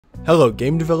Hello,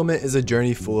 game development is a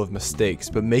journey full of mistakes,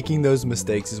 but making those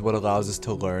mistakes is what allows us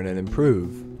to learn and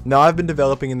improve. Now, I've been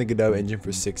developing in the Godot engine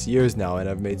for 6 years now, and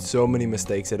I've made so many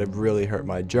mistakes that have really hurt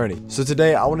my journey. So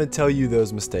today, I want to tell you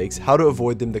those mistakes, how to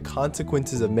avoid them, the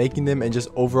consequences of making them, and just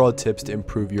overall tips to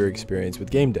improve your experience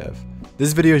with game dev.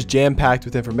 This video is jam-packed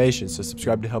with information, so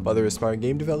subscribe to help other aspiring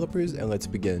game developers, and let's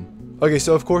begin. Okay,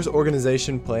 so of course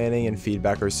organization, planning, and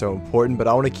feedback are so important, but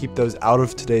I want to keep those out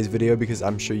of today's video because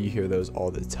I'm sure you hear those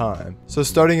all the time. So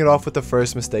starting it off with the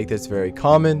first mistake that's very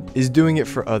common is doing it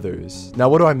for others. Now,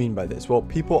 what do I mean by this? Well,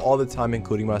 people all the time,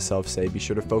 including myself, say be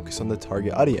sure to focus on the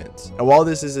target audience. And while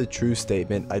this is a true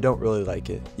statement, I don't really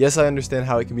like it. Yes, I understand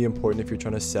how it can be important if you're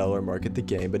trying to sell or market the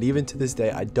game, but even to this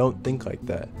day, I don't think like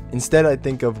that. Instead, I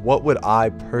think of what would I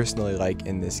personally like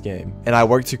in this game, and I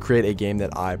work to create a game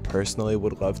that I personally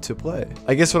would love to play.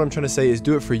 I guess what I'm trying to say is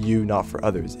do it for you, not for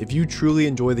others. If you truly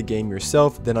enjoy the game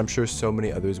yourself, then I'm sure so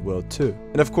many others will too.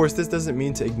 And of course, this doesn't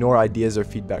mean to ignore ideas or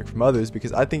feedback from others,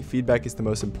 because I think feedback is the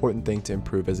most important thing to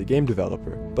improve as a game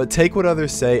developer. But take what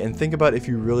others say and think about if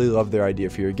you really love their idea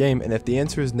for your game, and if the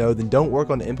answer is no, then don't work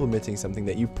on implementing something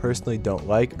that you personally don't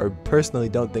like or personally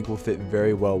don't think will fit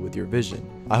very well with your vision.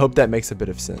 I hope that makes a bit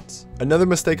of sense. Another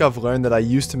mistake I've learned that I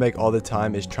used to make all the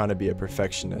time is trying to be a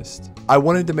perfectionist. I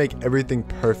wanted to make everything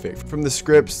perfect. From the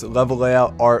scripts, level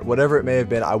layout, art, whatever it may have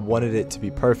been, I wanted it to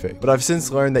be perfect. But I've since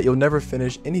learned that you'll never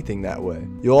finish anything that way.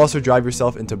 You'll also drive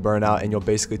yourself into burnout, and you'll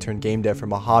basically turn game dev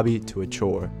from a hobby to a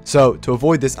chore. So to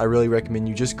avoid this, I really recommend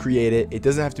you just create it. It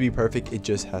doesn't have to be perfect, it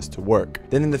just has to work.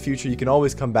 Then in the future, you can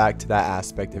always come back to that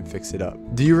aspect and fix it up.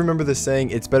 Do you remember the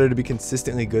saying, it's better to be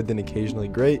consistently good than occasionally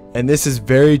great? And this is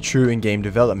very true in game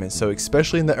development, so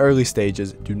especially in the early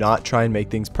stages, do not try and make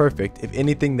things perfect. If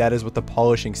anything, that is what the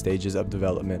polishing stages of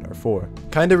development are for.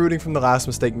 Kinda rooting from the last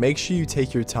mistake, make sure you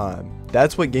take your time.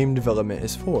 That's what game development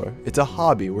is for. It's a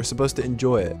hobby, we're supposed to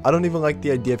enjoy it. I don't even like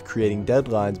the idea of creating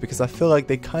deadlines because I feel like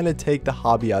they kinda take the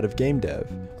hobby out of game dev.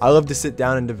 I love to sit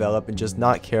down and develop and just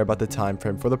not care about the time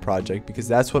frame for the project because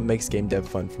that's what makes game dev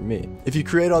fun for me. If you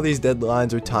create all these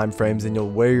deadlines or time frames, then you'll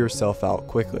wear yourself out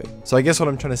quickly. So I guess what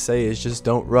I'm trying to say is just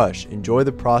don't rush. Enjoy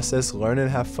the process, learn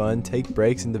and have fun, take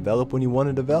breaks, and develop when you want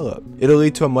to develop. It'll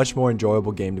lead to a much more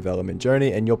enjoyable game development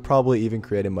journey, and you'll probably even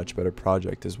create a much better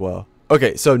project as well.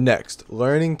 Okay, so next,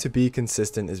 learning to be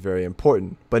consistent is very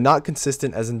important, but not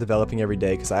consistent as in developing every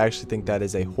day, because I actually think that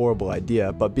is a horrible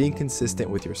idea, but being consistent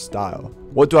with your style.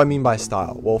 What do I mean by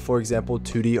style? Well, for example,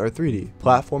 2D or 3D,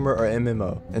 platformer or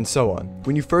MMO, and so on.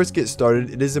 When you first get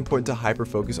started, it is important to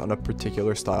hyper-focus on a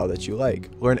particular style that you like.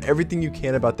 Learn everything you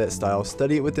can about that style,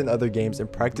 study it within other games,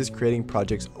 and practice creating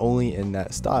projects only in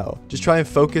that style. Just try and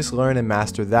focus, learn, and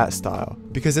master that style.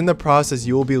 Because in the process,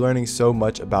 you will be learning so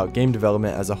much about game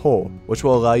development as a whole, which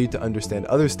will allow you to understand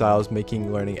other styles,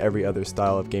 making learning every other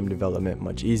style of game development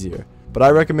much easier. But I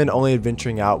recommend only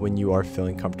adventuring out when you are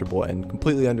feeling comfortable and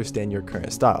completely understand your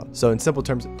current style. So in simple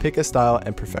terms, pick a style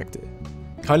and perfect it.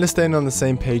 Kinda staying on the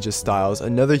same page as styles,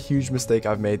 another huge mistake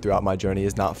I've made throughout my journey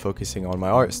is not focusing on my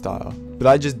art style. But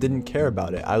I just didn't care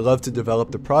about it. I loved to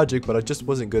develop the project, but I just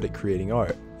wasn't good at creating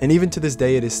art. And even to this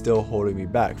day, it is still holding me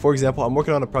back. For example, I'm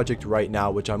working on a project right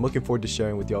now, which I'm looking forward to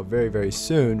sharing with y'all very, very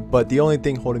soon, but the only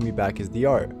thing holding me back is the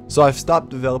art. So I've stopped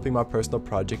developing my personal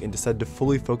project and decided to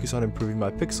fully focus on improving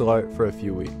my pixel art for a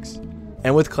few weeks.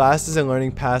 And with classes and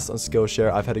learning paths on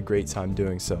Skillshare, I've had a great time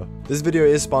doing so. This video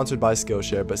is sponsored by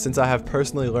Skillshare, but since I have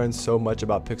personally learned so much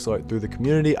about pixel art through the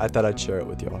community, I thought I'd share it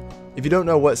with y'all. If you don't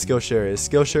know what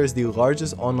Skillshare is the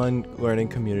largest online learning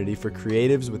community for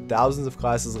creatives with thousands of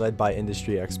classes led by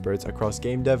industry experts across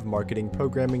game dev, marketing,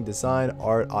 programming, design,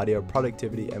 art, audio,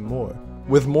 productivity, and more.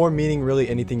 With more meaning really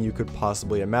anything you could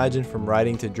possibly imagine, from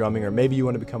writing to drumming, or maybe you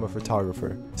want to become a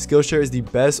photographer. Skillshare is the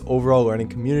best overall learning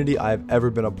community I have ever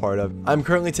been a part of. I'm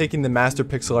currently taking the Master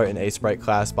Pixel Art and Sprite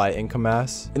class by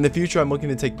Incomass. In the future, I'm looking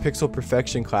to take Pixel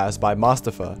Perfection class by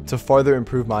Mustafa to further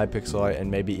improve my pixel art, and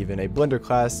maybe even a Blender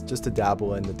class just to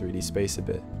dabble in the 3D space a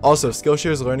bit. Also,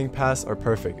 Skillshare's learning paths are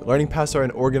perfect. Learning paths are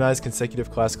an organized consecutive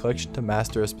class collection to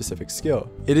master a specific skill.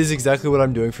 It is exactly what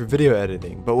I'm doing for video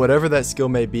editing, but whatever that skill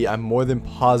may be, I'm more than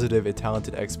positive a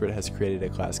talented expert has created a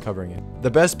class covering it.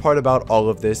 The best part about all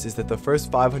of this is that the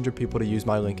first 500 people to use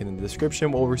my link in the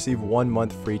description will receive 1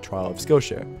 month free trial of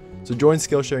Skillshare. So join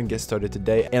Skillshare and get started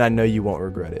today, and I know you won't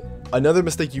regret it. Another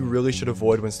mistake you really should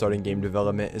avoid when starting game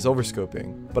development is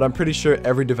overscoping, but I'm pretty sure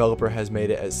every developer has made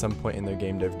it at some point in their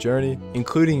game dev journey,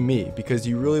 including me, because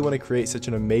you really want to create such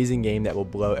an amazing game that will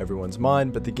blow everyone's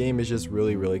mind, but the game is just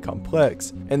really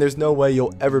complex, and there's no way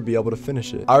you'll ever be able to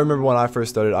finish it. I remember when I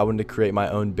first started, I wanted to create my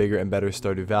own bigger and better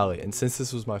Stardew Valley, and since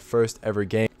this was my first ever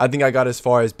game, I think I got as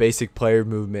far as basic player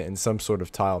movement and some sort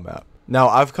of tile map. Now,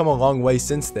 I've come a long way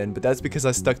since then, but that's because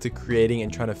I stuck to creating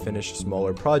and trying to finish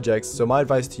smaller projects, so my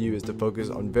advice to you is to focus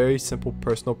on very simple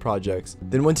personal projects.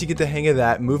 Then once you get the hang of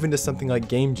that, move into something like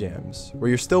game jams, where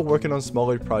you're still working on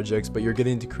smaller projects, but you're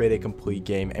getting to create a complete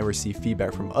game and receive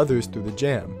feedback from others through the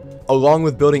jam, along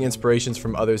with building inspirations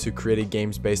from others who created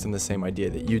games based on the same idea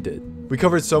that you did. We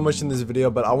covered so much in this video,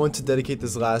 but I want to dedicate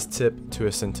this last tip to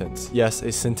a sentence. Yes,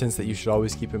 a sentence that you should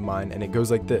always keep in mind, and it goes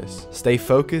like this: stay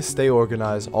focused, stay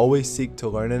organized, always seek to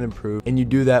learn and improve, and you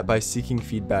do that by seeking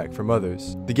feedback from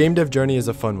others. The game dev journey is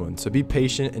a fun one, so be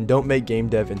patient and don't make game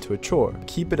dev into a chore.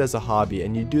 Keep it as a hobby,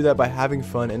 and you do that by having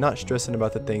fun and not stressing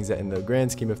about the things that in the grand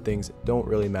scheme of things don't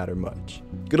really matter much.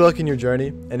 Good luck in your journey,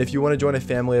 and if you want to join a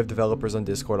family of developers on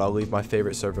Discord, I'll leave my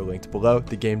favorite server linked below,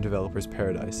 the Game Developers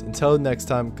Paradise. Until next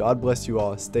time, God bless you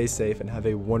all, stay safe, and have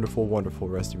a wonderful, wonderful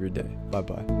rest of your day. Bye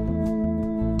bye.